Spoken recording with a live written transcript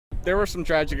There were some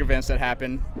tragic events that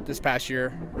happened this past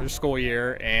year, or the school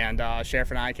year, and Sheriff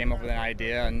and I came up with an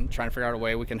idea and trying to figure out a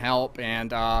way we can help,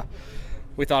 and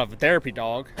we thought of a therapy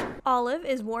dog. Olive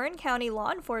is Warren County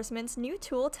law enforcement's new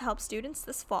tool to help students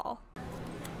this fall.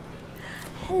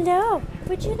 Hello,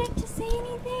 would you like to say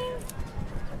anything?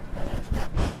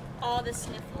 All the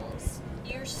sniffles.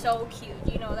 You're so cute,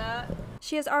 you know that?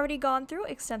 She has already gone through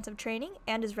extensive training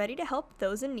and is ready to help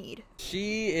those in need.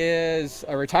 She is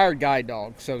a retired guide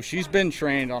dog, so she's been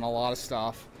trained on a lot of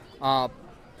stuff.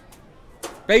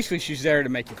 Basically, she's there to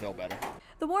make you feel better.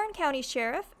 The Warren County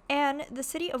Sheriff and the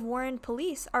City of Warren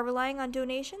Police are relying on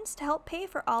donations to help pay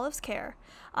for Olive's care.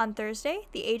 On Thursday,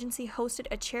 the agency hosted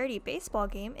a charity baseball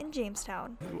game in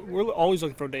Jamestown. We're always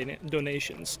looking for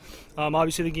donations.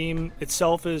 Obviously, the game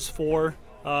itself is for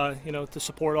to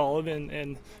support Olive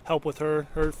and help with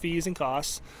her fees and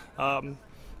costs. The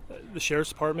Sheriff's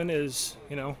Department is,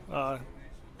 will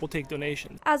take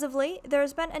donations. As of late, there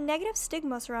has been a negative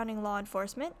stigma surrounding law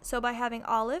enforcement, so by having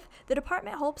Olive, the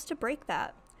department hopes to break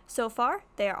that. So far,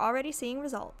 they are already seeing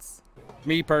results.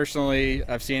 Me personally,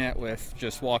 I've seen it with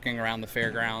just walking around the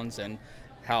fairgrounds and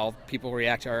how people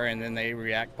react to her, and then they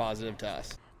react positive to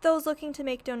us. Those looking to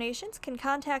make donations can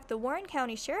contact the Warren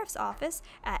County Sheriff's Office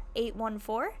at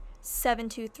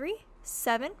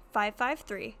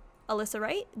 814-723-7553. Alyssa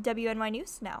Wright, WNY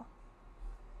News Now.